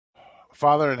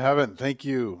Father in heaven, thank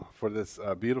you for this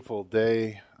beautiful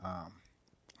day,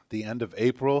 the end of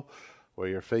April, where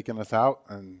you're faking us out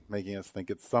and making us think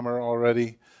it's summer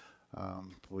already.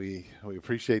 We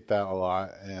appreciate that a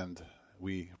lot, and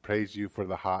we praise you for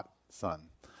the hot sun,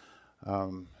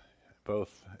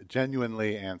 both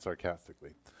genuinely and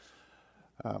sarcastically.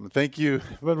 Thank you,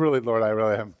 but really, Lord, I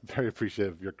really am very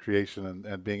appreciative of your creation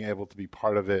and being able to be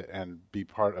part of it and be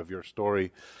part of your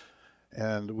story.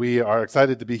 And we are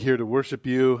excited to be here to worship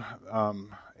you.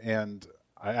 And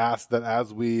I ask that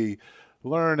as we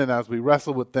learn and as we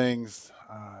wrestle with things,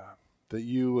 that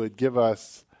you would give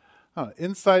us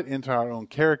insight into our own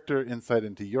character, insight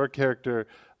into your character,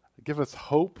 give us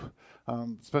hope,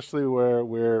 especially where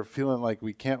we're feeling like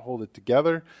we can't hold it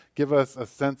together. Give us a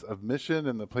sense of mission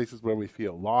in the places where we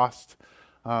feel lost.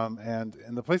 And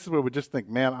in the places where we just think,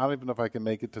 man, I don't even know if I can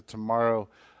make it to tomorrow.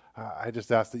 I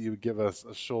just ask that you would give us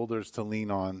shoulders to lean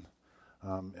on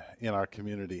in our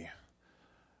community.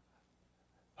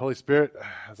 Holy Spirit,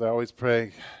 as I always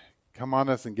pray, come on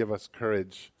us and give us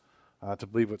courage to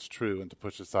believe what's true and to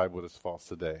push aside what is false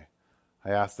today.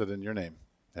 I ask that in your name.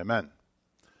 Amen.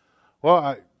 Well,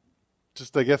 I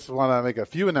guess want to make a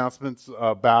few announcements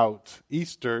about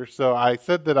Easter. So I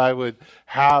said that I would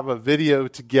have a video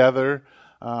together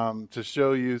to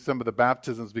show you some of the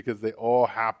baptisms because they all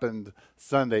happened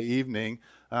Sunday evening.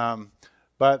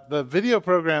 But the video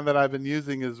program that I've been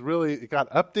using it got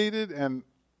updated and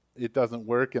it doesn't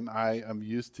work, and I am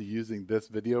used to using this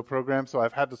video program, so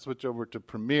I've had to switch over to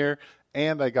Premiere,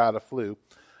 and I got a flu.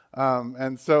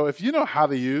 And so if you know how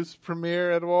to use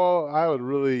Premiere at all, I would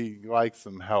really like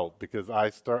some help because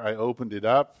I opened it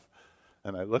up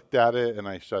and I looked at it and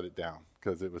I shut it down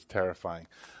because it was terrifying.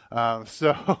 If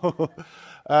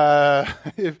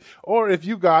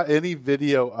you got any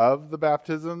video of the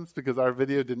baptisms, because our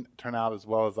video didn't turn out as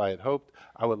well as I had hoped,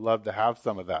 I would love to have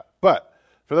some of that. But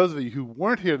for those of you who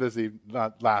weren't here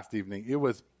last evening, it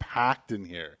was packed in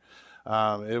here.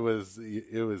 It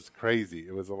was crazy.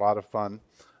 It was a lot of fun.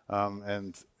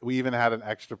 And we even had an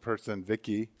extra person,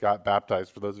 Vicky, got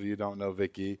baptized. For those of you who don't know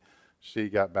Vicky, she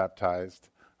got baptized.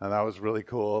 And that was really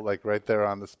cool, like right there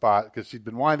on the spot, because she'd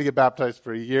been wanting to get baptized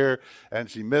for a year, and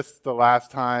she missed the last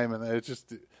time, and it's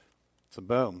a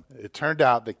boom. It turned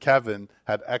out that Kevin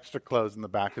had extra clothes in the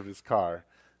back of his car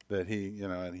that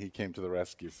and he came to the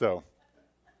rescue. So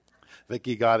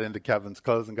Vicky got into Kevin's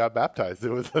clothes and got baptized. It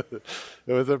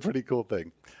was a pretty cool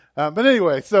thing. But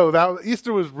anyway, so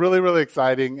Easter was really, really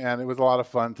exciting, and it was a lot of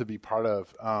fun to be part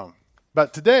of.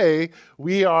 But today,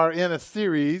 we are in a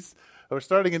series. We're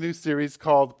starting a new series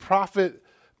called Prophet,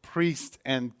 Priest,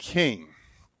 and King.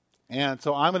 And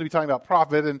so I'm going to be talking about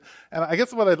prophet. And I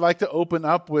guess what I'd like to open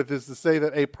up with is to say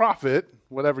that a prophet,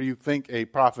 whatever you think a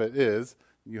prophet is,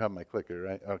 you have my clicker,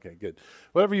 right? Okay, good.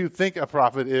 Whatever you think a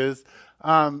prophet is,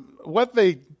 what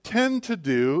they tend to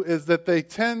do is that they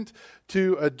tend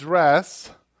to address,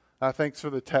 thanks for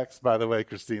the text, by the way,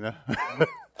 Christina.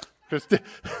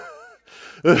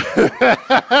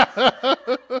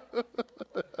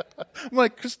 I'm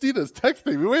like, Christina's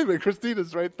texting me. Wait a minute,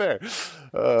 Christina's right there.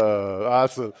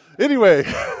 Awesome. Anyway,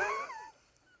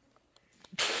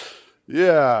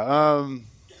 yeah,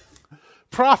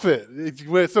 prophet.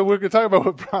 So we're going to talk about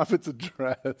what prophets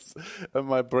address, and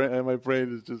my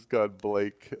brain has just gone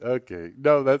blank. Okay,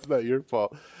 no, that's not your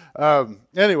fault.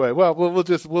 Anyway, well,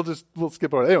 we'll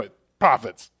skip over. Anyway,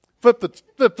 prophets. Flip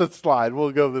the slide.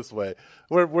 We'll go this way.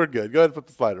 We're good. Go ahead and flip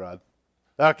the slide around.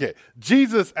 Okay,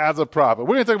 Jesus as a prophet.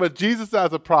 We're going to talk about Jesus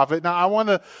as a prophet. Now, I want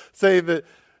to say that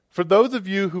for those of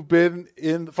you who've been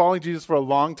following Jesus for a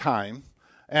long time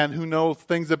and who know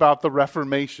things about the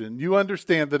Reformation, you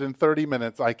understand that in 30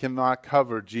 minutes I cannot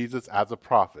cover Jesus as a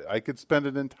prophet. I could spend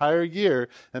an entire year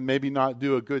and maybe not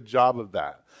do a good job of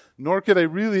that. Nor could I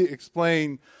really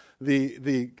explain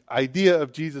the idea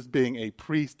of Jesus being a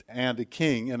priest and a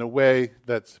king in a way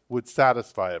that would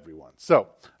satisfy everyone. So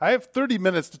I have 30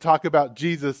 minutes to talk about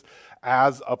Jesus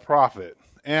as a prophet.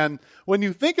 And when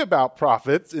you think about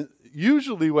prophets,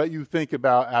 usually what you think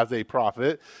about as a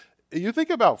prophet, you think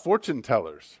about fortune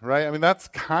tellers, right? I mean, that's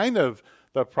kind of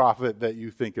the prophet that you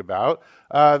think about.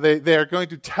 They are going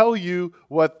to tell you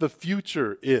what the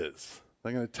future is.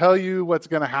 They're going to tell you what's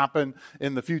going to happen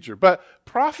in the future. But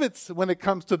prophets, when it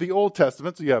comes to the Old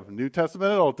Testament, so you have New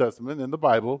Testament and Old Testament in the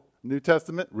Bible. New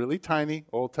Testament, really tiny.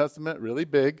 Old Testament, really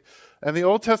big. And the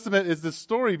Old Testament is this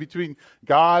story between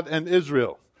God and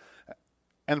Israel.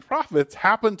 And prophets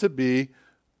happen to be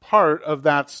part of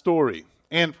that story.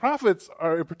 And prophets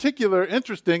are in particular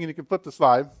interesting, and you can flip the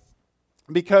slide,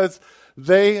 because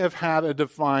they have had a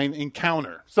divine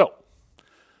encounter. So,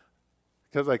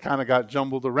 because I kind of got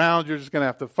jumbled around, you're just going to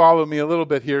have to follow me a little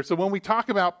bit here. So when we talk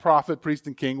about prophet, priest,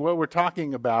 and king, what we're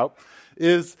talking about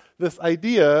is this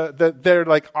idea that they're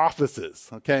like offices,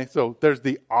 okay? So there's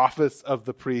the office of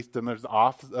the priest, and there's the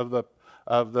office of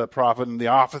the prophet, and the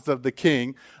office of the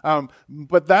king.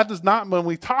 But that does not, when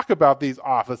we talk about these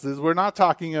offices, we're not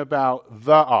talking about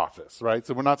the office, right?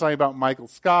 So we're not talking about Michael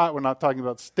Scott. We're not talking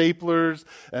about staplers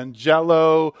and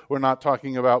Jell-O. We're not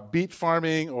talking about beet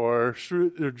farming or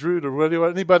Drew or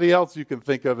anybody else you can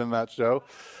think of in that show,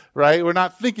 right? We're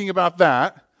not thinking about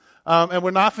that. And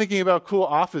we're not thinking about cool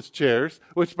office chairs,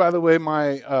 which, by the way,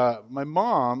 my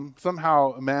mom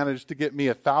somehow managed to get me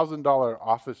 $1,000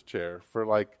 office chair for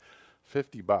like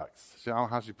 $50. I don't know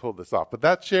how she pulled this off. But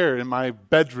that chair in my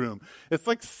bedroom, it's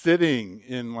like sitting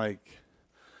in like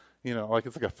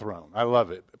it's like a throne. I love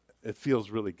it. It feels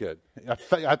really good.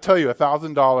 I tell you,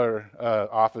 $1,000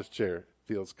 office chair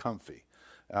feels comfy.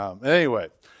 Anyway,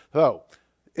 so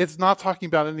it's not talking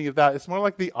about any of that. It's more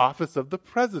like the office of the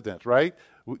president, right?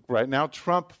 Right now,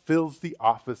 Trump fills the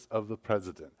office of the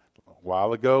president. A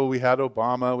while ago, we had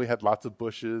Obama. We had lots of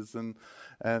Bushes and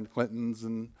Clintons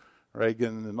and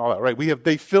Reagan and all that, right?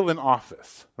 They fill an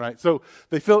office, right? So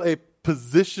they fill a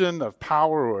position of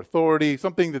power or authority,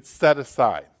 something that's set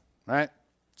aside, right?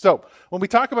 So when we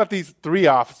talk about these three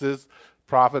offices,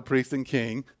 prophet, priest, and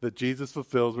king, that Jesus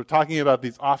fulfills, we're talking about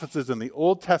these offices in the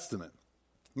Old Testament.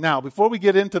 Now, before we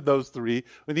get into those three,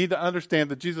 we need to understand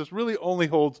that Jesus really only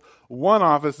holds one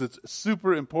office that's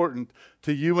super important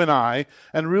to you and I,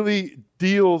 and really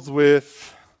deals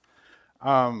with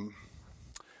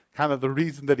kind of the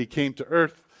reason that he came to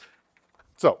earth.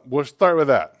 So we'll start with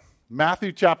that.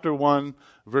 Matthew chapter 1,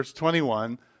 verse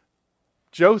 21,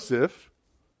 Joseph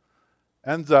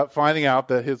ends up finding out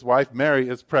that his wife Mary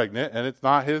is pregnant, and it's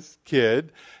not his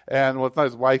kid, and well, it's not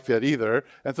his wife yet either.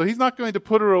 And so he's not going to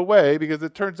put her away because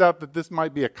it turns out that this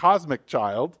might be a cosmic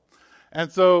child.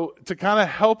 And so to kind of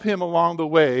help him along the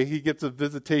way, he gets a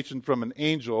visitation from an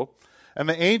angel. And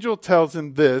the angel tells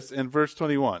him this in verse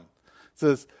 21. It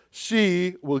says,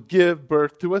 "She will give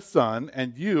birth to a son,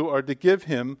 and you are to give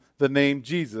him the name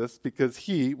Jesus, because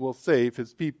he will save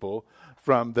his people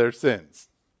from their sins."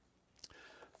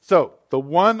 So, the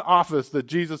one office that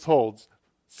Jesus holds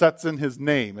sets in his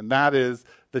name, and that is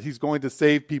that he's going to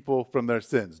save people from their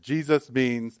sins. Jesus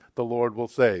means the Lord will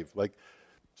save.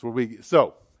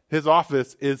 So his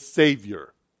office is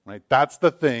Savior, right? That's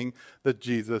the thing that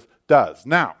Jesus does.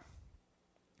 Now,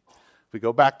 if we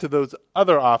go back to those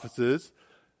other offices,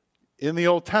 in the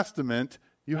Old Testament,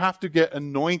 you have to get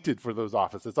anointed for those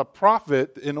offices. A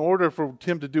prophet, in order for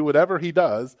him to do whatever he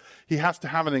does, he has to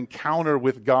have an encounter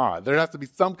with God. There has to be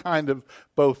some kind of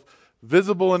both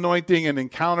visible anointing and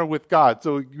encounter with God.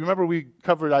 So you remember we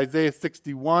covered Isaiah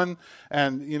 61,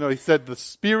 and he said, "The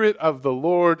Spirit of the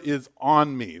Lord is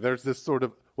on me." There's this sort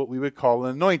of what we would call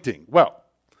an anointing. Well,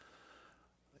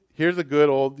 here's a good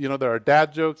old, there are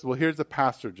dad jokes. Well, here's a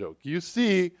pastor joke. You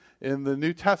see in the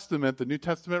New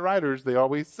Testament writers, they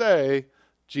always say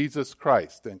Jesus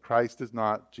Christ, and Christ is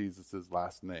not Jesus'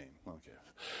 last name. Okay,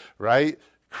 right?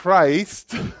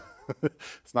 Christ,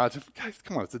 it's not just, guys,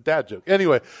 come on, it's a dad joke.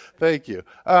 Anyway, thank you.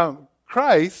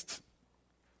 Christ,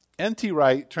 N.T.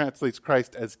 Wright translates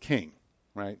Christ as king,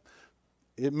 right?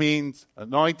 It means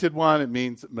anointed one, it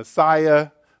means Messiah,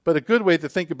 but a good way to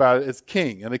think about it is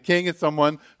king. And a king is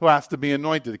someone who has to be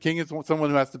anointed. A king is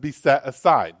someone who has to be set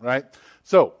aside, right?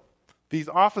 So these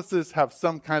offices have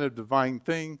some kind of divine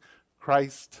thing.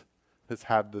 Christ has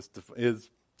had this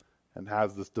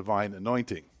has this divine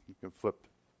anointing. You can flip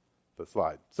the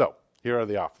slide. So here are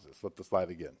the offices. Flip the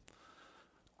slide again.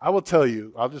 I will tell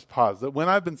you, I'll just pause, that when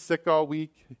I've been sick all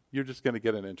week, you're just going to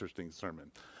get an interesting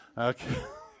sermon. Okay.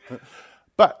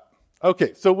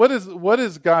 Okay, so what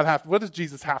does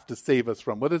Jesus have to save us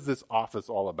from? What is this office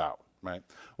all about, right?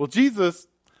 Well, Jesus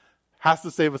has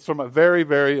to save us from a very,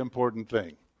 very important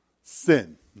thing.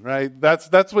 Sin, right?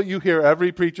 That's what you hear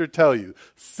every preacher tell you.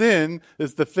 Sin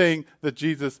is the thing that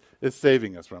Jesus is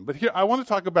saving us from. But here, I want to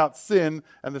talk about sin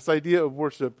and this idea of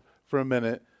worship for a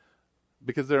minute,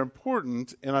 because they're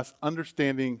important in us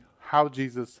understanding how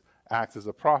Jesus acts as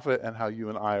a prophet and how you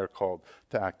and I are called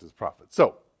to act as prophets.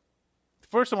 So,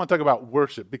 first I want to talk about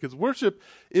worship, because worship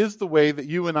is the way that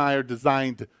you and I are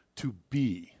designed to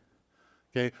be.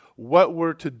 Okay, what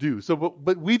we're to do. So,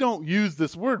 but we don't use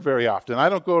this word very often. I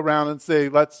don't go around and say,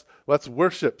 let's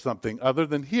worship something other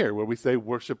than here, where we say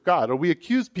worship God. Or we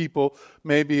accuse people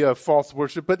maybe of false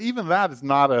worship, but even that is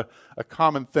not a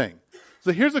common thing.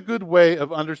 So here's a good way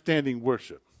of understanding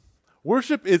worship.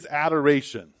 Worship is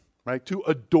adoration, right? To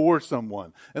adore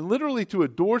someone. And literally to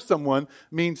adore someone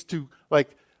means to,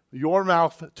 like, your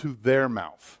mouth to their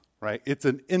mouth. right? It's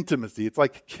an intimacy. It's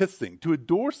like kissing. To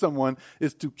adore someone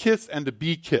is to kiss and to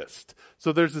be kissed.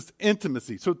 So there's this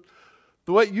intimacy. So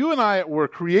what you and I were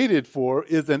created for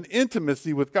is an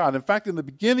intimacy with God. In fact, in the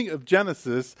beginning of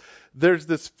Genesis, there's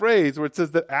this phrase where it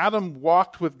says that Adam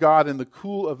walked with God in the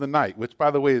cool of the night, which,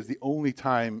 by the way, is the only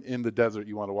time in the desert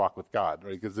you want to walk with God,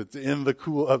 right? Because it's in the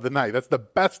cool of the night. That's the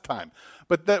best time.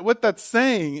 But what that's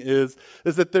saying is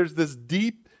that there's this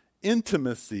deep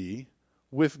intimacy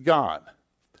with God.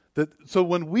 So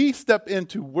when we step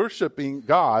into worshiping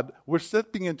God, we're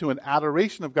stepping into an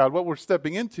adoration of God. What we're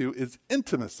stepping into is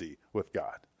intimacy with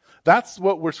God. That's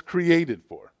what we're created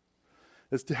for,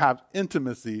 is to have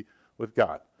intimacy with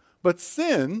God. But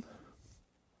sin,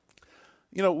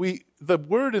 the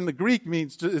word in the Greek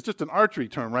it's just an archery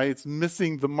term, right? It's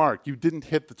missing the mark. You didn't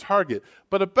hit the target.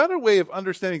 But a better way of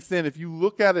understanding sin, if you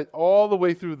look at it all the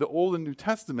way through the Old and New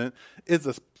Testament, is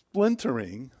a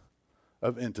splintering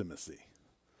of intimacy.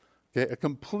 Okay, a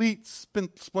complete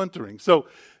splintering. So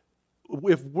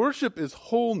if worship is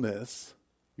wholeness,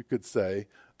 you could say,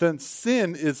 then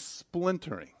sin is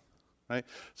splintering, right?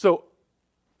 So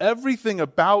everything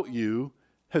about you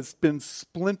has been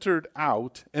splintered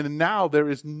out, and now there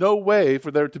is no way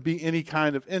for there to be any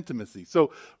kind of intimacy.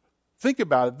 So think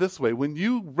about it this way. When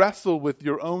you wrestle with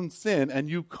your own sin and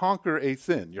you conquer a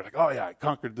sin, you're like, oh yeah, I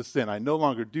conquered the sin. I no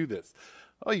longer do this.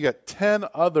 Oh, you got 10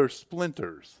 other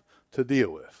splinters to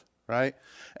deal with. Right?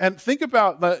 And think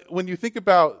about when you think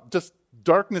about just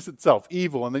darkness itself,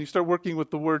 evil, and then you start working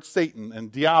with the word Satan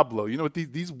and Diablo. You know what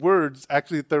these words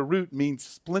actually at their root mean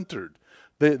splintered.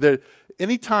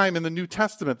 Any time in the New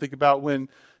Testament, think about when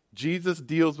Jesus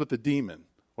deals with a demon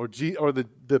or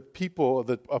the people,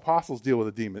 the apostles deal with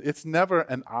a demon. It's never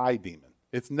an I demon.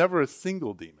 It's never a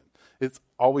single demon. It's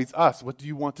always us. What do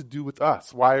you want to do with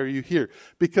us? Why are you here?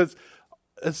 Because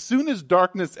as soon as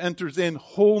darkness enters in,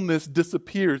 wholeness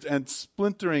disappears and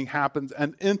splintering happens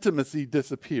and intimacy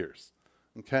disappears.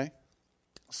 Okay?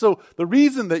 So the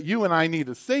reason that you and I need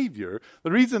a Savior, the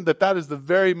reason that is the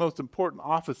very most important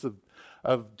office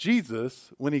of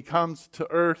Jesus when he comes to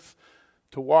earth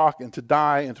to walk and to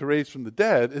die and to raise from the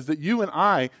dead, is that you and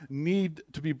I need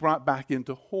to be brought back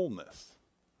into wholeness.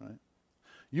 Right?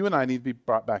 You and I need to be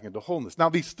brought back into wholeness. Now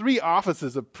these three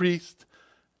offices of priest,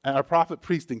 prophet,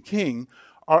 priest, and king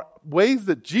are ways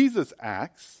that Jesus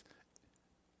acts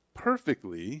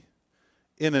perfectly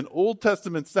in an Old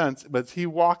Testament sense, but he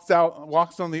walks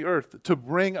on the earth to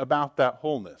bring about that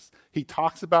wholeness. He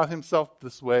talks about himself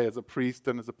this way as a priest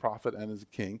and as a prophet and as a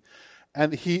king.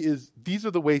 And these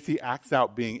are the ways he acts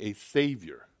out being a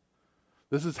savior.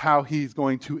 This is how he's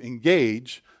going to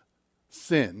engage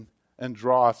sin and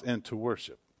draw us into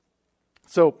worship.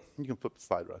 So, you can flip the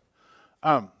slide,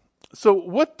 Rod. So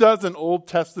what does an Old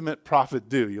Testament prophet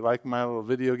do? You like my little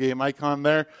video game icon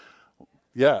there?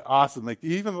 Yeah, awesome. It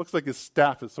even looks like his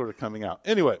staff is sort of coming out.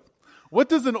 Anyway, what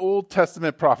does an Old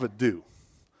Testament prophet do?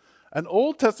 An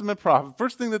Old Testament prophet,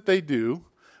 first thing that they do,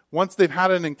 once they've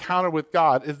had an encounter with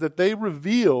God, is that they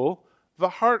reveal the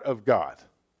heart of God.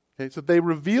 Okay, so they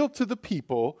reveal to the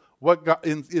people what God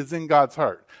is in God's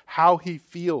heart, how he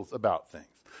feels about things.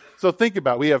 So think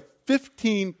about it. We have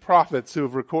 15 prophets who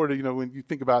have recorded, when you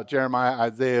think about Jeremiah,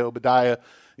 Isaiah, Obadiah,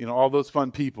 all those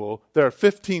fun people, there are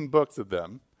 15 books of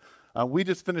them. We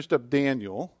just finished up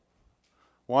Daniel,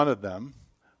 one of them.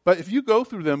 But if you go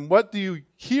through them, what do you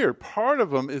hear? Part of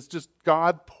them is just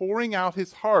God pouring out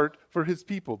his heart for his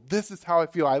people. This is how I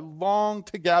feel. I long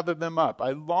to gather them up.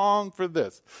 I long for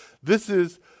this. This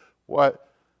is what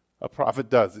a prophet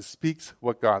does. It speaks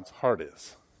what God's heart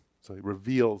is. So he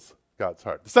reveals God's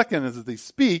heart. The second is that he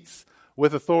speaks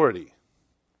with authority.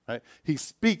 Right? He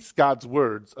speaks God's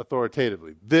words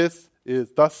authoritatively. This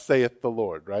is, thus saith the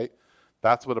Lord, right?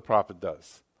 That's what a prophet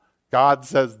does. God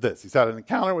says this. He's had an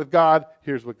encounter with God.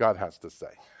 Here's what God has to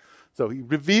say. So he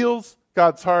reveals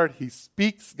God's heart. He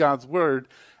speaks God's word.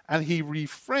 And he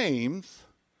reframes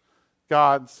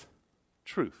God's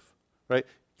truth. Right?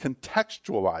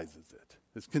 Contextualizes it.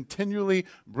 Is continually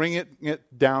bringing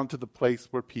it down to the place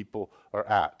where people are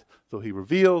at. So he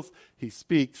reveals, he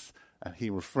speaks, and he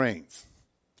refrains.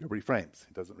 He reframes.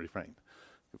 He doesn't refrain.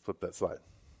 Flip that slide.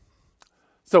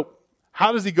 So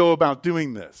how does he go about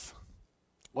doing this?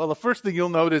 Well, the first thing you'll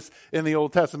notice in the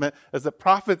Old Testament is that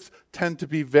prophets tend to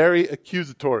be very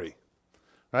accusatory.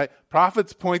 Right?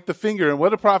 Prophets point the finger, and what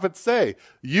do prophets say?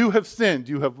 You have sinned,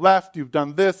 you have left, you've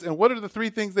done this, and what are the three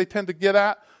things they tend to get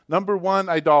at? Number one,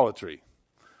 idolatry.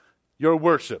 Your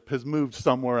worship has moved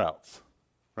somewhere else,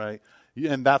 right?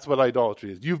 And that's what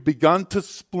idolatry is. You've begun to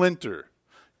splinter.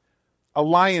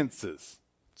 Alliances.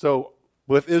 So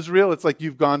with Israel, it's like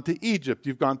you've gone to Egypt,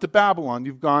 you've gone to Babylon,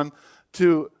 you've gone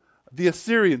to the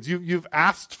Assyrians. You've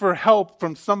asked for help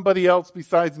from somebody else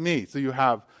besides me. So you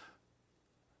have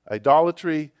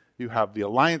idolatry, you have the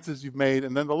alliances you've made,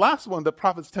 and then the last one that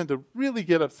prophets tend to really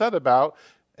get upset about,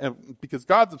 and because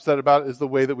God's upset about it, is the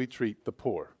way that we treat the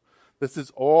poor. This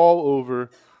is all over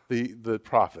the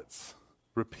prophets,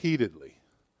 repeatedly.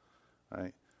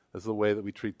 Right? This is the way that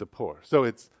we treat the poor. So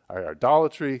it's our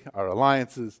idolatry, our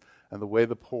alliances, and the way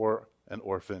the poor and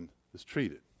orphan is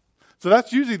treated. So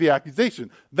that's usually the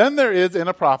accusation. Then there is, in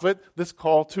a prophet, this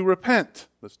call to repent.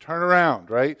 Let's turn around,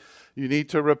 right? You need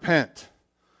to repent.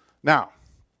 Now,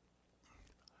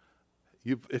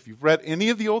 if you've read any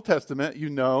of the Old Testament, you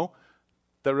know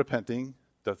that repenting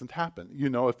doesn't happen. You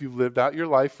know, if you've lived out your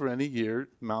life for any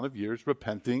amount of years,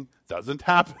 repenting doesn't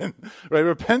happen. Right?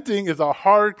 Repenting is a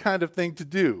hard kind of thing to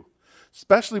do,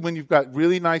 especially when you've got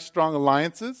really nice, strong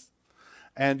alliances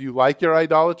and you like your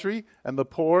idolatry and the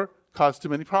poor cause too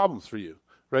many problems for you.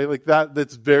 Right? Like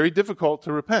that's very difficult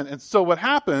to repent. And so what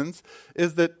happens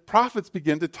is that prophets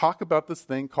begin to talk about this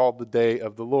thing called the day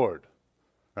of the Lord.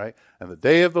 Right? And the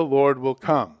day of the Lord will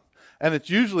come. And it's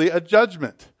usually a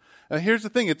judgment. And here's the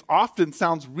thing, it often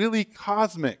sounds really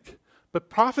cosmic, but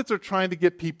prophets are trying to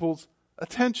get people's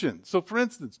attention. So for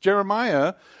instance,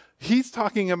 Jeremiah, he's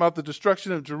talking about the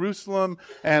destruction of Jerusalem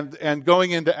and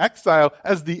going into exile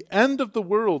as the end of the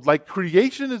world, like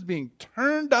creation is being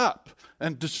turned up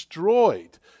and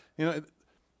destroyed. You know,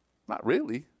 not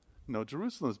really. No,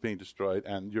 Jerusalem is being destroyed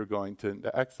and you're going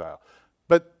into exile.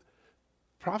 But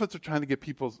prophets are trying to get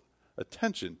people's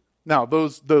attention. Now,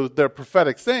 their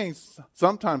prophetic sayings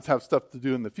sometimes have stuff to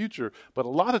do in the future, but a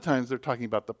lot of times they're talking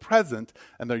about the present,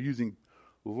 and they're using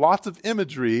lots of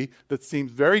imagery that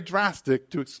seems very drastic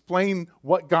to explain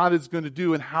what God is going to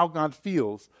do and how God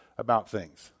feels about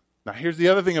things. Now, here's the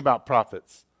other thing about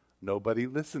prophets. Nobody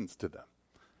listens to them,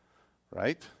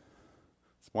 right?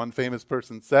 As one famous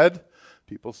person said,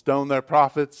 people stone their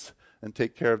prophets and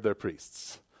take care of their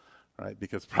priests, right?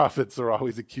 Because prophets are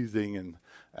always accusing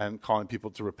and calling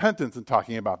people to repentance and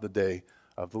talking about the day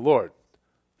of the Lord.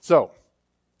 So,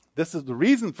 this is the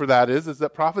reason for that is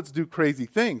that prophets do crazy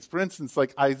things. For instance,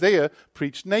 like Isaiah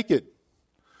preached naked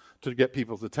to get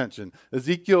people's attention.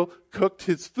 Ezekiel cooked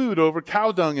his food over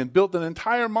cow dung and built an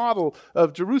entire model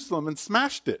of Jerusalem and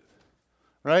smashed it,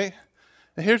 right?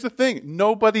 And here's the thing,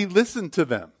 nobody listened to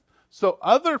them. So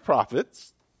other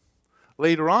prophets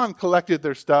later on collected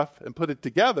their stuff and put it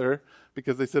together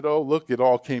because they said, oh, look, it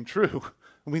all came true.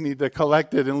 We need to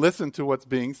collect it and listen to what's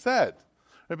being said.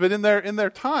 But in their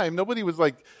time, nobody was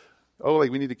like, oh,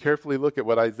 like we need to carefully look at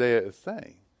what Isaiah is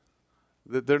saying.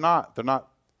 They're not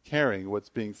caring what's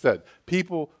being said.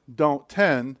 People don't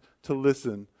tend to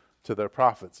listen to their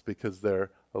prophets because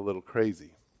they're a little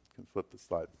crazy. You can flip the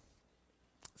slide.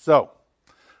 So,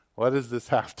 what does this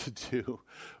have to do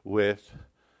with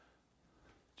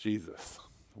Jesus?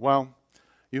 Well,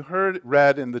 you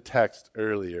read in the text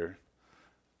earlier,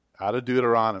 out of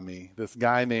Deuteronomy, this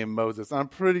guy named Moses. I'm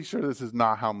pretty sure this is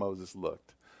not how Moses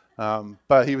looked.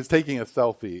 But he was taking a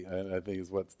selfie, I think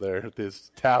is what's there,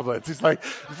 his tablets. He's like,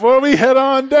 before we head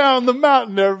on down the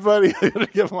mountain, everybody.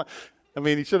 I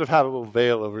mean, he should have had a little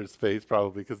veil over his face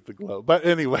probably because of the glow. But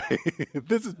anyway,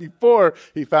 this is before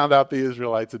he found out the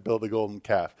Israelites had built a golden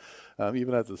calf,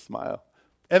 even as a smile.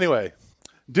 Anyway,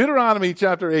 Deuteronomy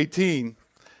chapter 18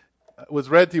 was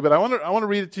read to you, but I want to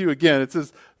read it to you again. It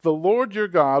says, the Lord your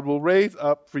God will raise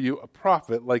up for you a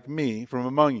prophet like me from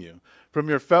among you, from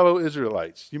your fellow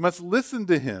Israelites. You must listen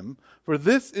to him, for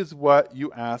this is what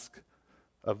you ask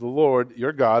of the Lord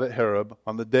your God at Horeb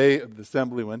on the day of the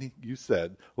assembly when you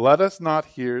said, let us not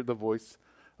hear the voice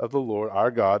of the Lord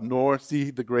our God, nor see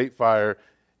the great fire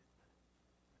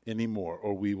anymore,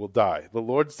 or we will die. The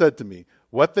Lord said to me,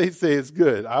 what they say is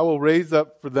good. I will raise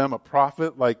up for them a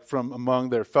prophet like from among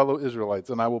their fellow Israelites,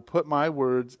 and I will put my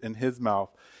words in his mouth.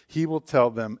 He will tell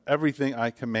them everything I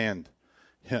command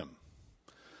him.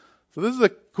 So this is a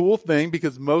cool thing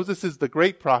because Moses is the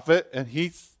great prophet, and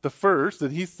he's the first,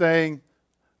 and he's saying,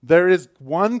 there is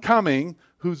one coming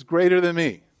who's greater than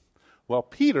me. Well,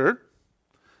 Peter,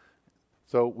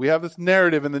 so we have this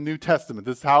narrative in the New Testament.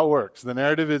 This is how it works. The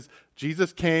narrative is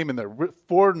Jesus came, and there are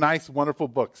 4 nice, wonderful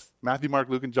books, Matthew, Mark,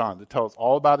 Luke, and John, that tell us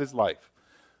all about his life.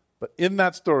 But in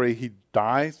that story, he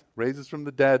dies, raises from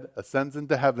the dead, ascends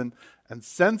into heaven, and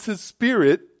sends his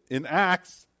Spirit in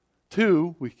Acts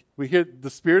 2. We hear the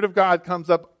Spirit of God comes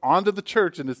up onto the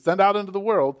church and is sent out into the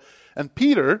world. And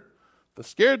Peter, the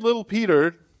scared little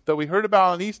Peter that we heard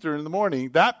about on Easter in the morning,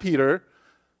 that Peter,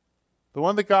 the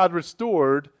one that God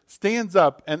restored, stands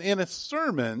up, and in a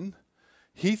sermon,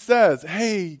 he says,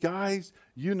 hey, guys,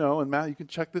 you know, and Matt, you can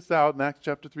check this out in Acts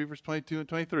chapter 3, verse 22 and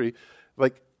 23.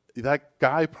 Like, that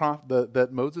guy that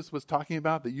Moses was talking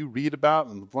about, that you read about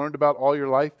and learned about all your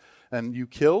life and you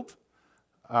killed,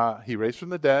 he raised from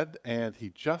the dead, and he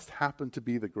just happened to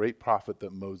be the great prophet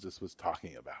that Moses was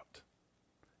talking about.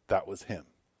 That was him.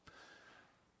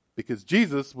 Because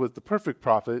Jesus was the perfect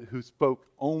prophet who spoke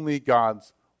only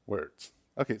God's words.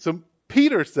 Okay, so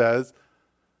Peter says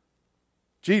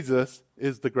Jesus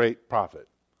is the great prophet.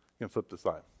 You can flip the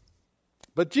slide.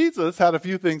 But Jesus had a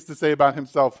few things to say about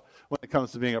himself when it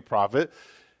comes to being a prophet.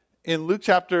 In Luke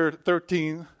chapter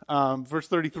 13, verse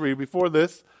 33, before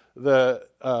this, the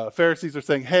Pharisees are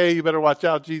saying, hey, you better watch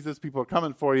out, Jesus, people are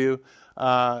coming for you,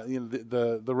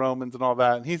 the Romans and all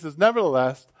that. And he says,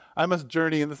 nevertheless, I must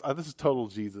journey in this. This is total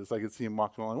Jesus. I could see him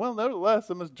walking along. Well,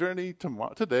 nevertheless, I must journey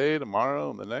today,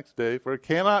 tomorrow, and the next day, for it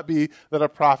cannot be that a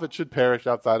prophet should perish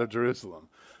outside of Jerusalem.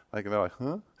 Like, and they're like,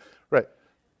 huh? Right.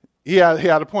 He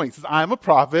had a point. He says, I'm a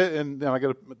prophet, and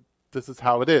this is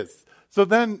how it is. So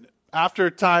then, after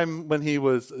a time when he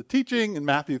was teaching in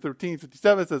Matthew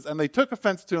 13:57, it says, and they took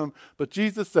offense to him, but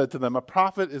Jesus said to them, a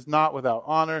prophet is not without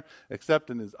honor, except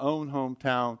in his own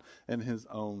hometown and his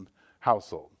own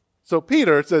household. So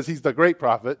Peter says he's the great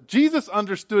prophet. Jesus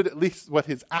understood at least what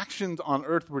his actions on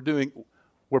earth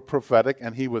were prophetic,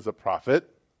 and he was a prophet.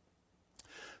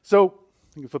 So,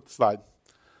 you can flip the slide.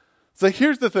 So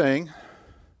here's the thing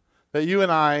that you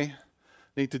and I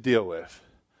need to deal with.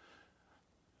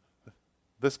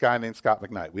 This guy named Scott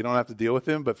McKnight. We don't have to deal with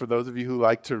him, but for those of you who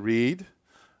like to read,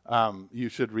 you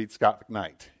should read Scott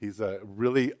McKnight. He's a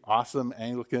really awesome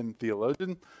Anglican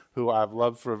theologian who I've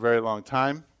loved for a very long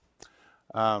time.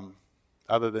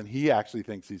 Other than he actually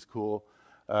thinks he's cool,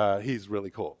 he's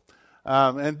really cool.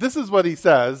 And this is what he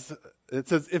says. It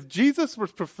says, if Jesus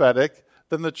was prophetic,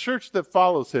 then the church that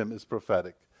follows him is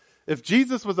prophetic. If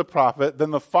Jesus was a prophet,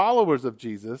 then the followers of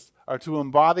Jesus are to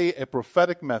embody a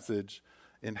prophetic message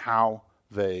in how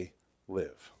they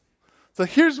live. So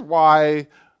here's why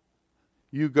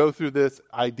you go through this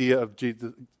idea of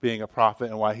Jesus being a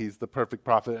prophet and why he's the perfect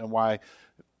prophet and why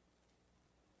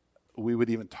we would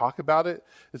even talk about it,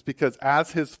 is because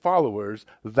as his followers,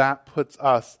 that puts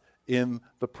us in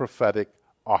the prophetic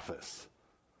office.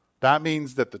 That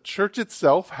means that the church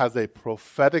itself has a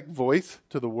prophetic voice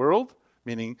to the world,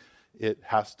 meaning it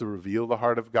has to reveal the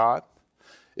heart of God.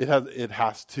 It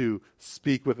has to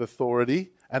speak with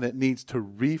authority, and it needs to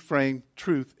reframe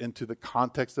truth into the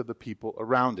context of the people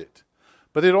around it.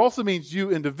 But it also means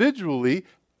you individually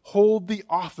hold the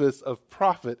office of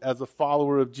prophet as a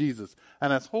follower of Jesus.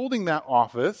 And as holding that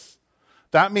office,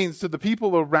 that means to the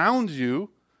people around you,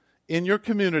 in your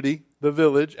community, the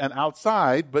village, and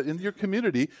outside, but in your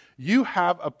community, you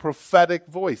have a prophetic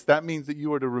voice. That means that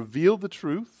you are to reveal the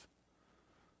truth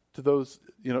to those,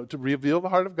 to reveal the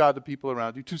heart of God to people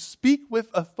around you, to speak with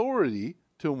authority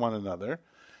to one another,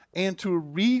 and to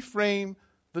reframe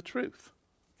the truth.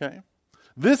 Okay?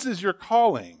 This is your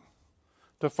calling,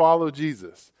 to follow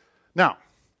Jesus. Now,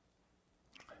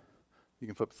 you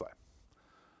can flip the slide.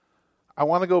 I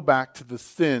want to go back to the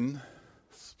sin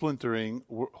splintering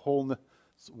wholeness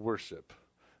worship,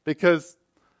 because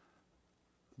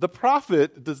the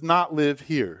prophet does not live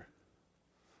here.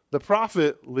 The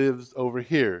prophet lives over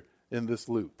here in this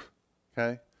loop.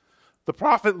 Okay? The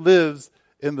prophet lives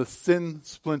in the sin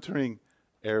splintering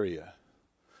area.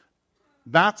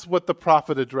 That's what the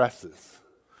prophet addresses.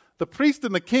 The priest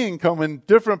and the king come in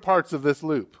different parts of this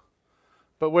loop.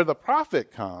 But where the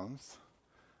prophet comes,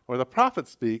 where the prophet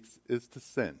speaks, is to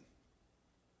sin.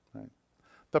 Right?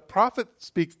 The prophet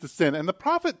speaks to sin. And the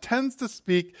prophet tends to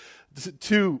speak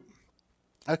to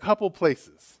a couple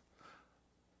places.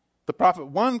 The prophet,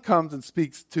 one, comes and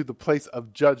speaks to the place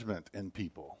of judgment in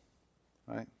people.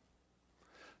 Right?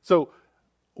 So,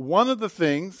 one of the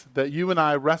things that you and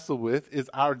I wrestle with is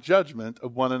our judgment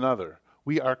of one another.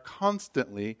 We are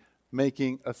constantly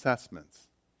making assessments.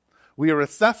 We are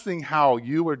assessing how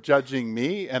you are judging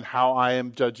me and how I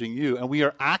am judging you, and we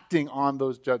are acting on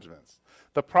those judgments.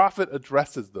 The prophet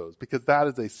addresses those because that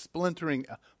is a splintering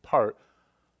part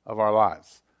of our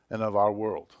lives and of our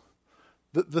world.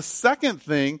 The second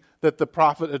thing that the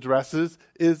prophet addresses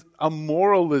is a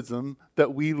moralism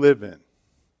that we live in.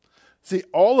 See,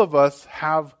 all of us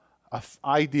have an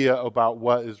idea about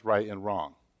what is right and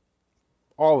wrong.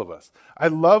 All of us. I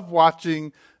love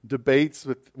watching debates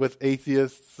with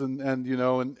atheists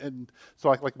and so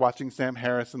I like watching Sam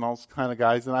Harris and all those kind of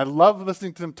guys, and I love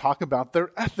listening to them talk about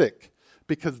their ethic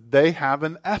because they have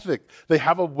an ethic. They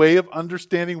have a way of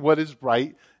understanding what is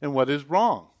right and what is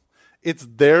wrong. It's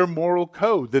their moral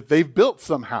code that they've built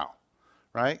somehow,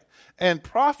 right? And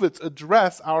prophets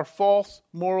address our false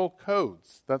moral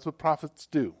codes. That's what prophets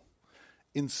do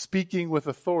in speaking with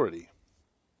authority.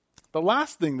 The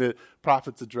last thing that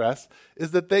prophets address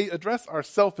is that they address our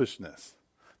selfishness.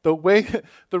 The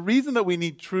reason that we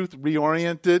need truth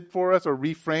reoriented for us or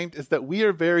reframed is that we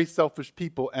are very selfish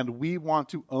people and we want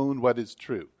to own what is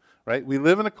true, right? We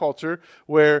live in a culture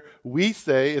where we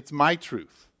say it's my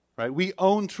truth, right? We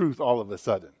own truth all of a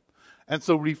sudden. And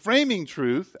so reframing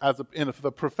truth in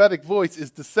the prophetic voice is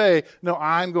to say, no,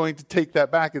 I'm going to take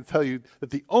that back and tell you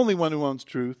that the only one who owns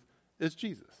truth is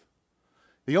Jesus.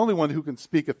 The only one who can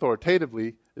speak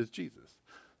authoritatively is Jesus.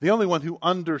 The only one who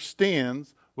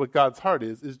understands what God's heart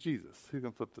is Jesus. Who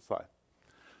can flip the slide?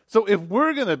 So if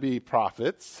we're going to be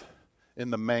prophets in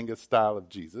the manga style of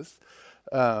Jesus,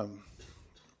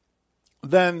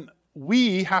 then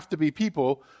we have to be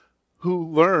people who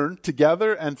learn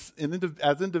together and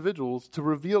as individuals to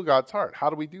reveal God's heart.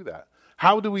 How do we do that?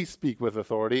 How do we speak with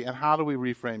authority, and how do we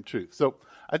reframe truth? So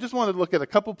I just wanted to look at a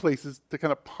couple places to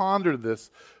kind of ponder this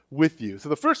with you. So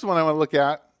the first one I want to look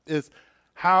at is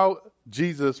how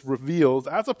Jesus reveals,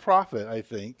 as a prophet, I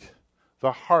think,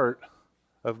 the heart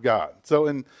of God. So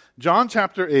in John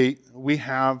chapter 8, we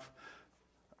have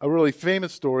a really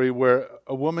famous story where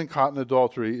a woman caught in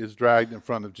adultery is dragged in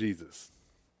front of Jesus.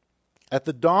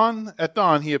 At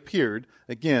dawn, he appeared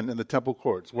again in the temple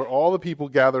courts, where all the people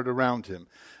gathered around him,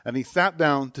 and he sat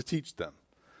down to teach them.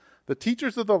 The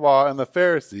teachers of the law and the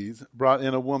Pharisees brought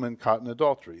in a woman caught in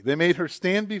adultery. They made her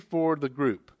stand before the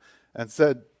group and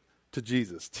said to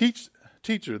Jesus,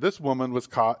 Teacher, this woman was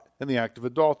caught in the act of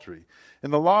adultery.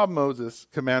 And the law of Moses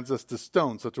commands us to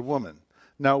stone such a woman.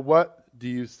 Now what do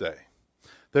you say?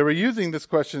 They were using this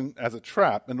question as a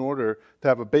trap in order to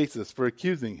have a basis for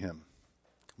accusing him.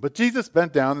 But Jesus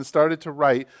bent down and started to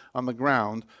write on the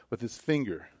ground with his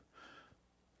finger.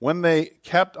 When they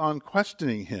kept on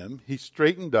questioning him, he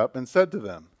straightened up and said to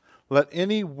them, Let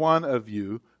any one of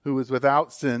you who is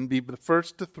without sin be the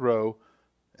first to throw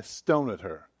a stone at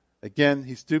her. Again,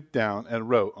 he stooped down and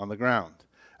wrote on the ground.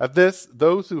 At this,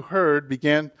 those who heard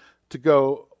began to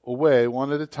go away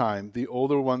one at a time, the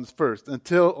older ones first,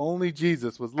 until only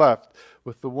Jesus was left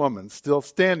with the woman still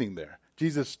standing there.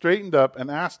 Jesus straightened up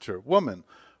and asked her, Woman,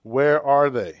 where are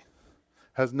they?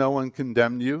 Has no one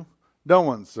condemned you? No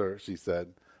one, sir, she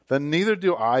said. Then neither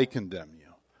do I condemn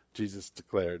you, Jesus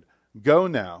declared. Go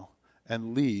now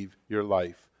and leave your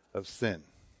life of sin.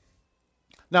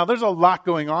 Now, there's a lot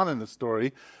going on in the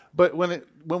story, but when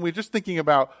we're just thinking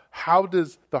about how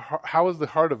is the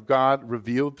heart of God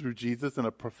revealed through Jesus in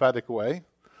a prophetic way?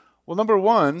 Well, number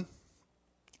one,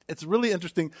 it's really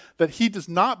interesting that he does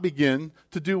not begin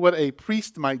to do what a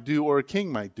priest might do or a king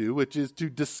might do, which is to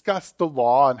discuss the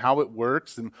law and how it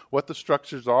works and what the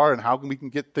structures are and how we can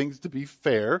get things to be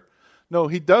fair. No,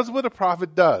 he does what a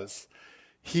prophet does.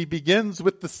 He begins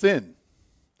with the sin.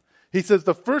 He says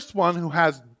the first one who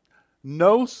has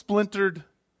no splintered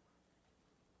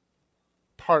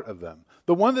part of them,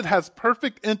 the one that has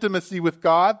perfect intimacy with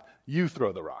God, you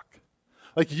throw the rock.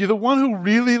 Like, you're the one who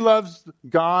really loves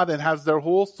God and has their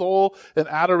whole soul and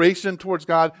adoration towards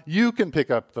God, you can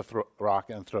pick up the rock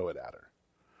and throw it at her.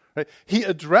 Right? He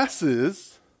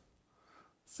addresses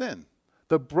sin,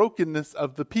 the brokenness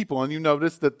of the people. And you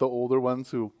notice that the older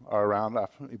ones who are around,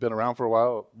 have been around for a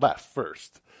while, left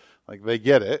first. Like, they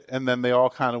get it, and then they all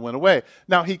kind of went away.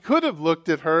 Now, he could have looked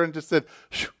at her and just said,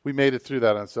 we made it through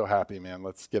that. I'm so happy, man.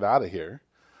 Let's get out of here.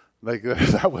 Like,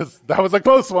 that was a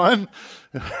close one,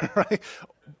 right?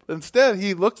 Instead,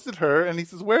 he looks at her and he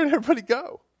says, where did everybody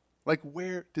go? Like,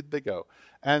 where did they go?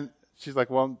 And she's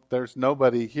like, well, there's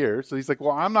nobody here. So he's like,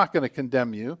 well, I'm not going to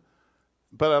condemn you.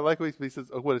 But I like what he says,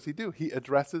 what does he do? He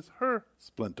addresses her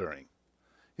splintering.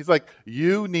 He's like,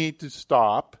 you need to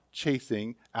stop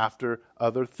chasing after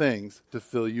other things to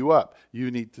fill you up.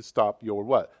 You need to stop your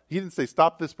what? He didn't say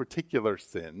stop this particular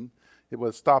sin. It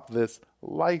was stop this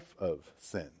life of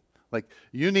sin. Like,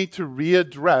 you need to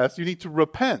readdress, you need to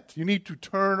repent, you need to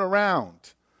turn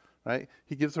around, right?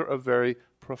 He gives her a very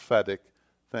prophetic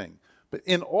thing. But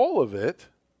in all of it,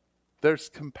 there's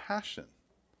compassion,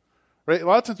 right? A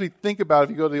lot of times we think about,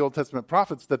 if you go to the Old Testament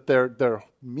prophets, that they're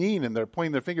mean and they're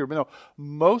pointing their finger. But no,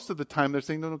 most of the time they're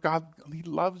saying, no, God, he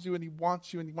loves you and he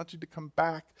wants you to come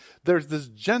back. There's this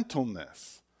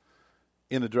gentleness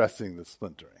in addressing the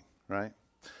splintering, right?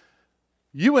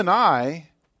 You and I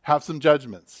have some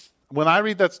judgments. When I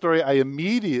read that story, I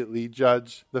immediately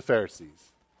judge the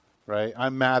Pharisees, right?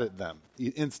 I'm mad at them.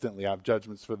 Instantly, I have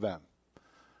judgments for them.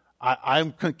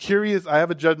 I'm curious. I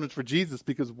have a judgment for Jesus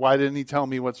because why didn't he tell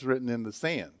me what's written in the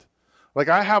sand? Like,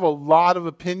 I have a lot of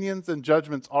opinions and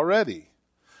judgments already.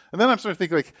 And then I'm starting to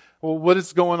think, like, well, what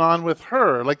is going on with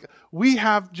her? Like, we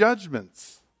have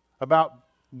judgments about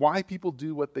why people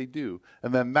do what they do.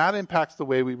 And then that impacts the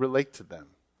way we relate to them.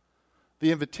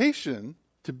 The invitation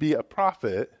to be a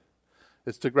prophet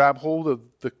is to grab hold of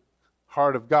the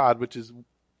heart of God, which is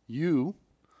you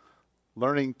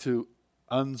learning to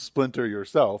unsplinter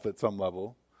yourself at some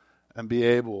level and be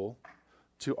able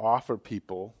to offer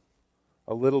people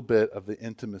a little bit of the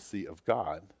intimacy of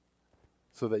God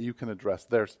so that you can address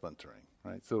their splintering,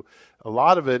 right? So a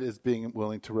lot of it is being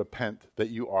willing to repent that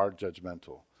you are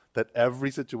judgmental, that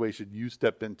every situation you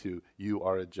step into, you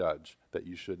are a judge that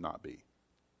you should not be,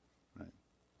 right?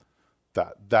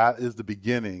 That is the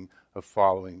beginning of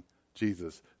following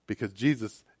Jesus, because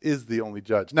Jesus is the only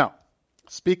judge. Now,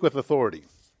 speak with authority.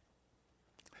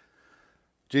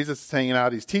 Jesus is hanging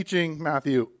out, he's teaching.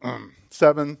 Matthew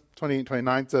 7, 28,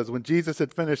 29 says, when Jesus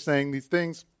had finished saying these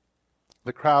things,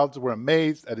 the crowds were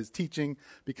amazed at his teaching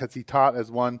because he taught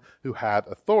as one who had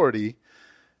authority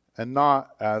and not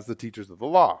as the teachers of the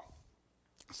law.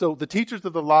 So the teachers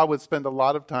of the law would spend a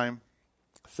lot of time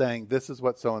saying, this is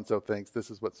what so-and-so thinks,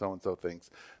 this is what so-and-so thinks.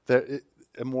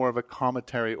 More of a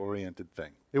commentary-oriented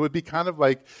thing. It would be kind of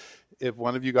like if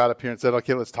one of you got up here and said,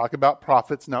 okay, let's talk about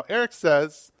prophets. Now, Eric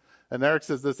says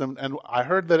this, and I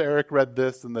heard that Eric read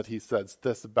this and that he says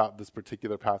this about this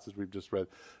particular passage we've just read.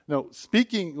 No,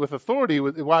 speaking with authority,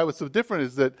 why it was so different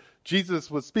is that Jesus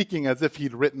was speaking as if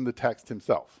he'd written the text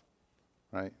himself,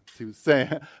 right? He was saying,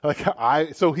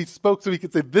 so he spoke so he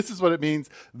could say, this is what it means,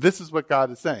 this is what God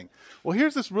is saying. Well,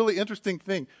 here's this really interesting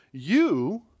thing.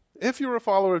 You, if you're a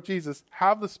follower of Jesus,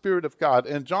 have the Spirit of God,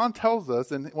 and John tells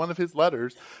us in one of his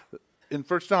letters, in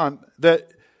 1 John,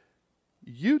 that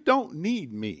you don't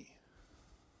need me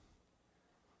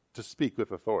to speak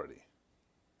with authority.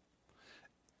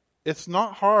 It's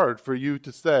not hard for you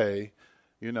to say,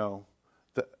 the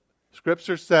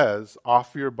Scripture says,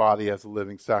 offer your body as a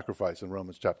living sacrifice in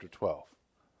Romans chapter 12.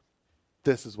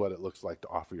 This is what it looks like to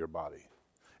offer your body.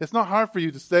 It's not hard for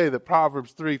you to say that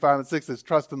Proverbs 3, 5, and 6 says,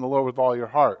 trust in the Lord with all your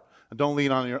heart and don't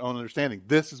lean on your own understanding.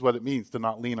 This is what it means to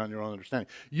not lean on your own understanding.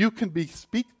 You can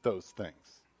speak those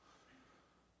things.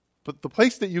 But the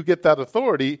place that you get that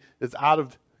authority is out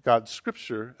of God's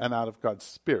Scripture and out of God's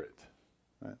Spirit.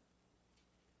 Right?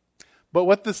 But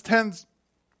what this tends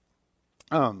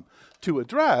to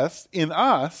address in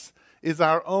us is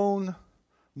our own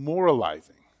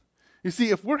moralizing. You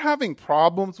see, if we're having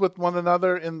problems with one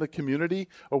another in the community,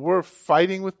 or we're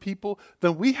fighting with people,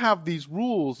 then we have these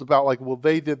rules about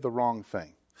they did the wrong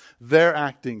thing. They're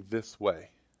acting this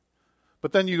way.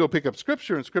 But then you go pick up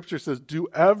Scripture, and Scripture says, do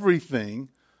everything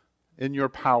in your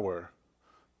power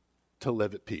to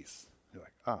live at peace. You're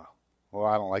like, well,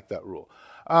 I don't like that rule.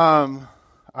 I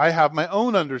have my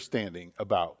own understanding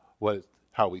about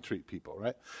how we treat people,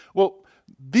 right? Well,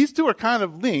 these two are kind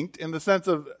of linked in the sense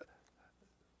of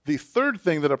the third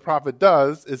thing that a prophet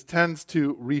does is tends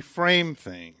to reframe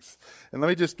things. And let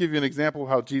me just give you an example of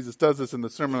how Jesus does this in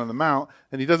the Sermon on the Mount,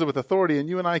 and he does it with authority, and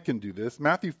you and I can do this.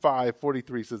 Matthew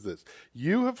 5:43 says this,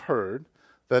 you have heard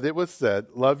that it was said,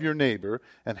 love your neighbor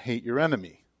and hate your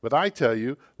enemy. But I tell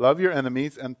you, love your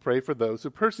enemies and pray for those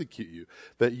who persecute you,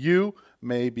 that you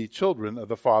may be children of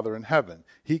the Father in heaven.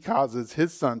 He causes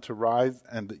his sun to rise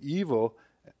on the evil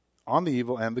and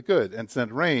the good, and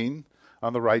send rain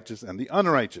on the righteous and the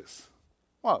unrighteous.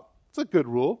 Well, it's a good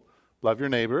rule. Love your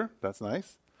neighbor. That's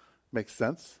nice. Makes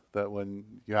sense that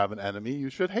when you have an enemy, you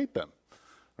should hate them,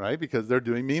 right? Because they're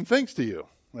doing mean things to you.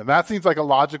 And that seems like a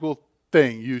logical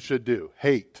thing you should do.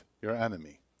 Hate your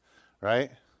enemy,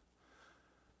 right?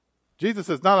 Jesus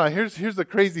says, no, here's the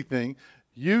crazy thing.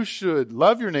 You should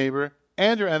love your neighbor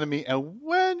and your enemy, and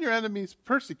when your enemy is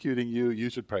persecuting you, you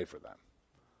should pray for them.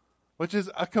 Which is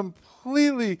a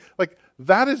completely,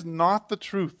 that is not the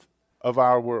truth of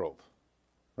our world,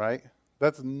 right?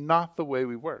 That's not the way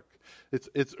we work. It's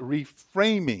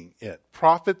reframing it.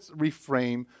 Prophets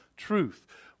reframe truth.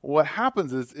 What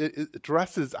happens is it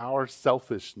addresses our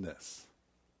selfishness.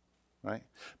 Right?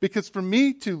 Because for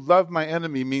me to love my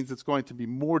enemy means it's going to be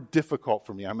more difficult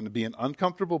for me. I'm going to be in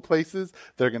uncomfortable places.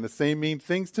 They're going to say mean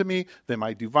things to me. They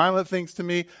might do violent things to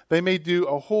me. They may do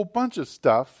a whole bunch of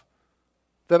stuff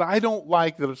that I don't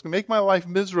like, that is going to make my life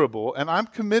miserable, and I'm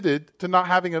committed to not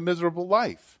having a miserable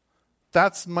life.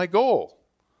 That's my goal.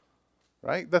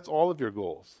 Right? That's all of your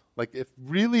goals.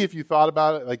 If you thought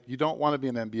about it, you don't want to be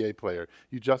an NBA player.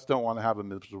 You just don't want to have a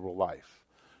miserable life.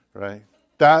 Right?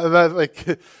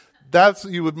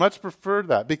 You would much prefer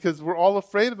that, because we're all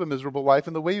afraid of a miserable life,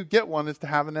 and the way you get one is to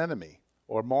have an enemy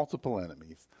or multiple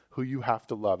enemies who you have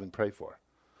to love and pray for.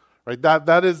 Right?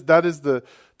 That is the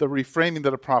reframing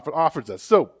that a prophet offers us.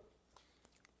 So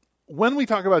when we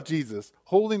talk about Jesus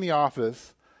holding the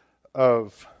office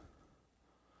of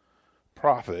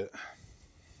prophet,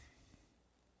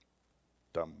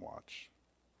 dumb watch.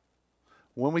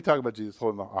 when we talk about Jesus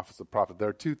holding the office of prophet, there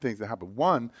are two things that happen.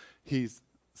 One, he's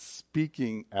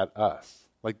speaking at us.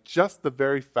 Like just the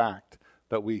very fact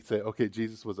that we say, okay,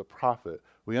 Jesus was a prophet,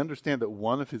 we understand that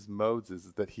one of his modes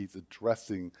is that he's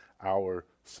addressing our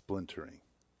splintering.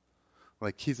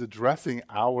 Like he's addressing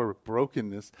our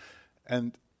brokenness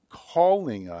and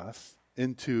calling us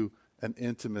into an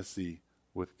intimacy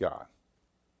with God.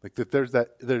 Like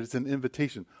there's an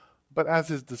invitation. But as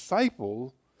his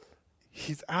disciple,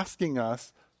 he's asking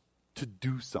us to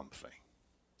do something.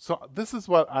 So this is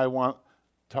what I want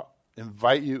to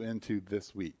invite you into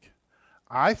this week.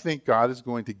 I think God is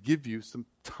going to give you some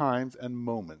times and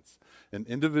moments in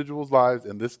individuals' lives,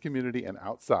 in this community and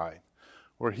outside,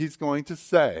 where he's going to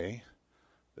say,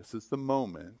 this is the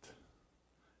moment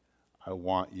I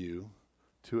want you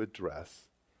to address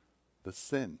the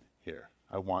sin here.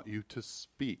 I want you to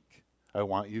speak. I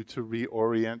want you to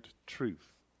reorient truth.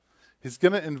 He's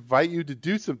going to invite you to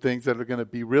do some things that are going to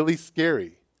be really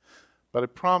scary. But I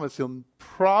promise he'll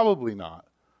probably not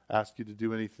ask you to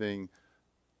do anything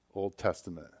Old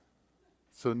Testament.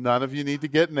 So none of you need to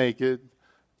get naked.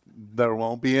 There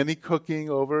won't be any cooking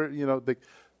over, the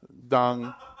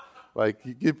dung. Like,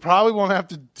 you probably won't have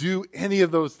to do any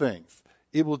of those things.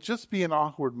 It will just be an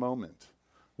awkward moment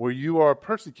where you are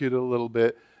persecuted a little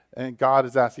bit and God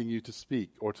is asking you to speak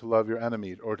or to love your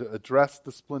enemy or to address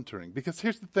the splintering. Because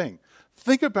here's the thing.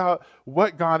 Think about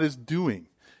what God is doing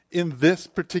in this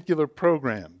particular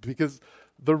program. Because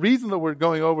the reason that we're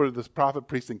going over this prophet,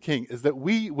 priest, and king is that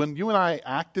when you and I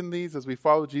act in these as we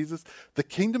follow Jesus, the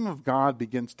kingdom of God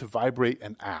begins to vibrate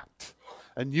and act.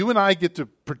 And you and I get to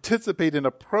participate in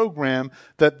a program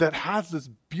that has this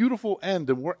beautiful end,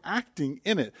 and we're acting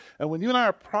in it. And when you and I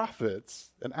are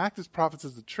prophets, and act as prophets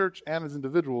as a church and as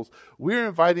individuals, we're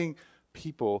inviting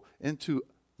people into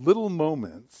little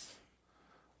moments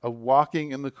of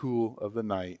walking in the cool of the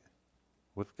night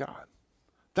with God.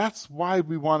 That's why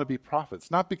we want to be prophets,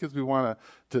 not because we want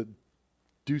to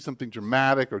do something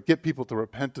dramatic or get people to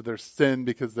repent of their sin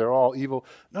because they're all evil.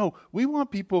 No, we want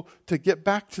people to get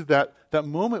back to that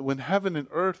moment when heaven and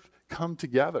earth come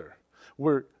together,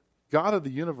 where God of the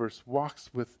universe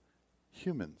walks with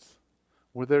humans,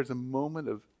 where there's a moment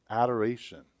of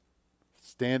adoration,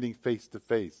 standing face to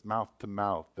face, mouth to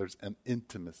mouth. There's an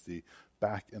intimacy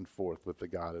back and forth with the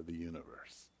God of the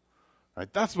universe.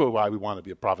 Right? That's why we want to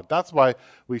be a prophet. That's why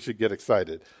we should get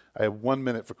excited. I have 1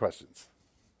 minute for questions.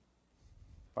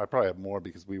 I probably have more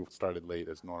because we started late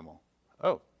as normal.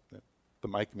 Oh, the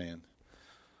mic man.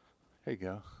 Here you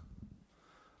go.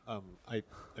 I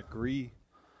agree,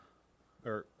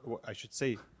 or I should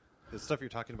say, the stuff you're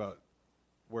talking about,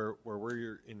 where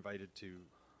you're invited to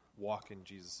walk in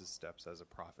Jesus' steps as a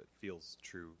prophet, feels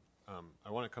true.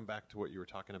 I want to come back to what you were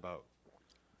talking about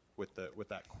with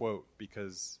that quote,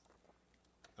 because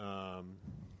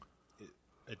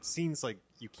it seems like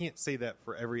you can't say that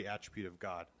for every attribute of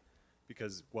God.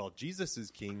 Because, well, Jesus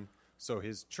is king, so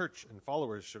his church and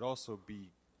followers should also be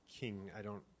king.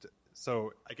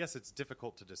 So I guess it's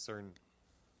difficult to discern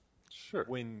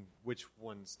which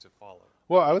ones to follow.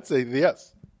 Well, I would say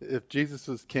yes. If Jesus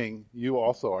was king, you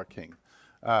also are king,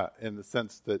 in the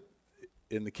sense that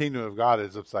in the kingdom of God it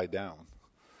is upside down.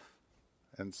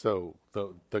 And so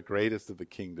the greatest of the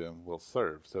kingdom will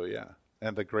serve. So yeah,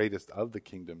 and the greatest of the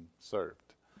kingdom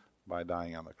served by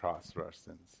dying on the cross for our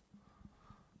sins.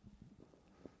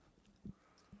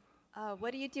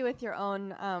 What do you do with your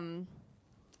own,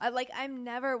 I'm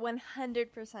never 100%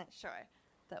 sure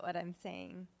that what I'm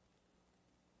saying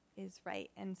is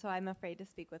right, and so I'm afraid to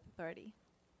speak with authority.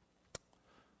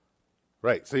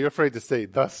 Right, so you're afraid to say,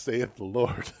 thus saith the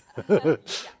Lord.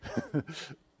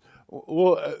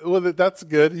 Well, that's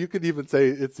good. You could even say,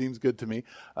 it seems good to me,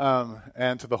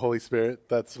 and to the Holy Spirit.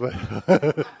 That's what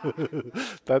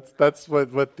that's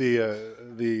what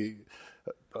the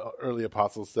early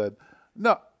apostles said.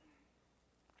 No,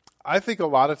 I think a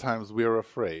lot of times we are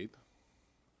afraid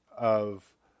of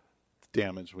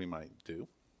damage we might do.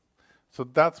 So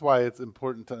that's why it's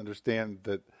important to understand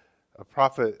that a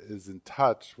prophet is in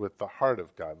touch with the heart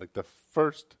of God. Like the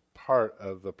first part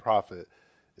of the prophet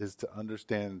is to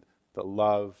understand the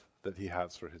love that he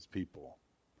has for his people.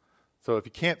 So if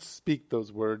you can't speak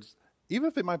those words, even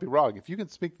if they might be wrong, if you can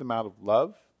speak them out of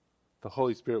love, the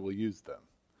Holy Spirit will use them.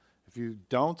 If you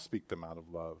don't speak them out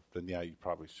of love, then yeah, you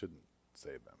probably shouldn't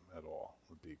say them at all.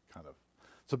 Would be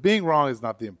so being wrong is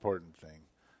not the important thing.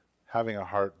 Having a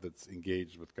heart that's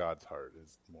engaged with God's heart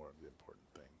is more of the important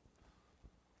thing.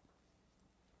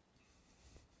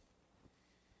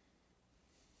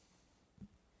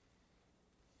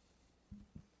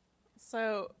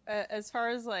 So as far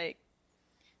as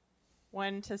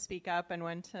when to speak up and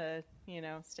when to,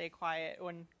 stay quiet.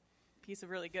 One piece of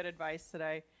really good advice that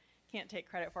I can't take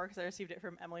credit for because I received it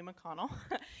from Emily McConnell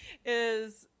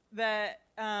is that,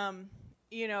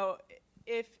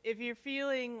 if you're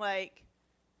feeling like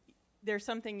there's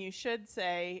something you should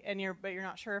say but you're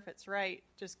not sure if it's right,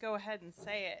 just go ahead and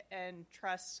say it and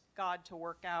trust God to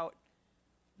work out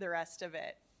the rest of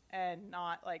it and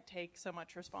not take so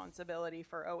much responsibility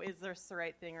for, is this the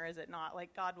right thing or is it not?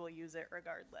 God will use it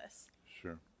regardless.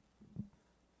 Sure.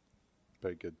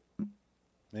 Very good.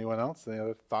 Anyone else? Any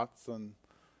other thoughts on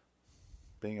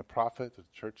being a prophet, the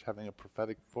church having a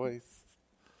prophetic voice?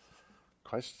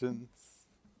 Questions?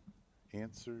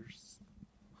 Answers?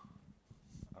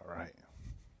 All right.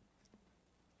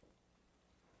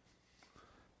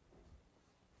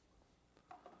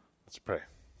 Let's pray.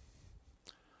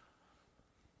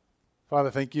 Father,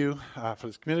 thank you for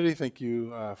this community. Thank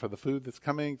you for the food that's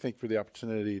coming. Thank you for the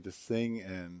opportunity to sing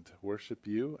and worship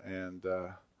you and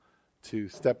to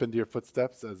step into your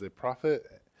footsteps as a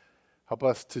prophet. Help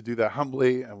us to do that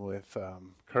humbly and with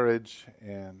courage.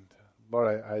 And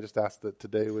Lord, I just ask that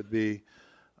today would be,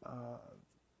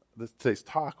 today's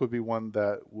talk would be one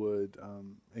that would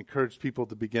encourage people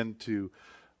to begin to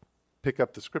pick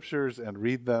up the scriptures and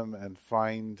read them and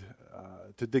find,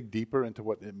 to dig deeper into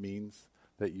what it means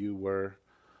that you were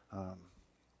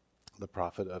the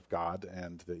prophet of God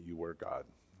and that you were God.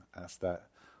 I ask that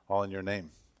all in your name.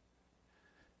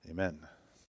 Amen.